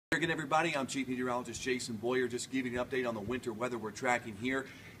again, everybody. I'm Chief Meteorologist Jason Boyer, just giving you an update on the winter weather we're tracking here.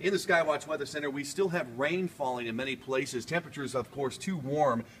 In the Skywatch Weather Center, we still have rain falling in many places. Temperatures, of course, too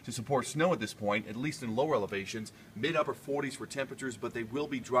warm to support snow at this point, at least in lower elevations. Mid-upper 40s for temperatures, but they will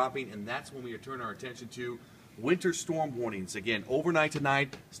be dropping, and that's when we turn our attention to winter storm warnings. Again, overnight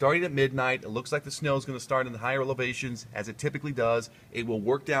tonight, starting at midnight. It looks like the snow is going to start in the higher elevations, as it typically does. It will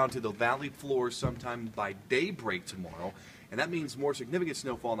work down to the valley floors sometime by daybreak tomorrow, and that means more significant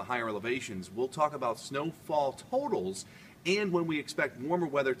snowfall in the higher elevations. We'll talk about snowfall totals and when we expect warmer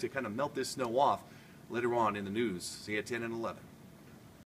weather to kind of melt this snow off later on in the news. See you at 10 and 11.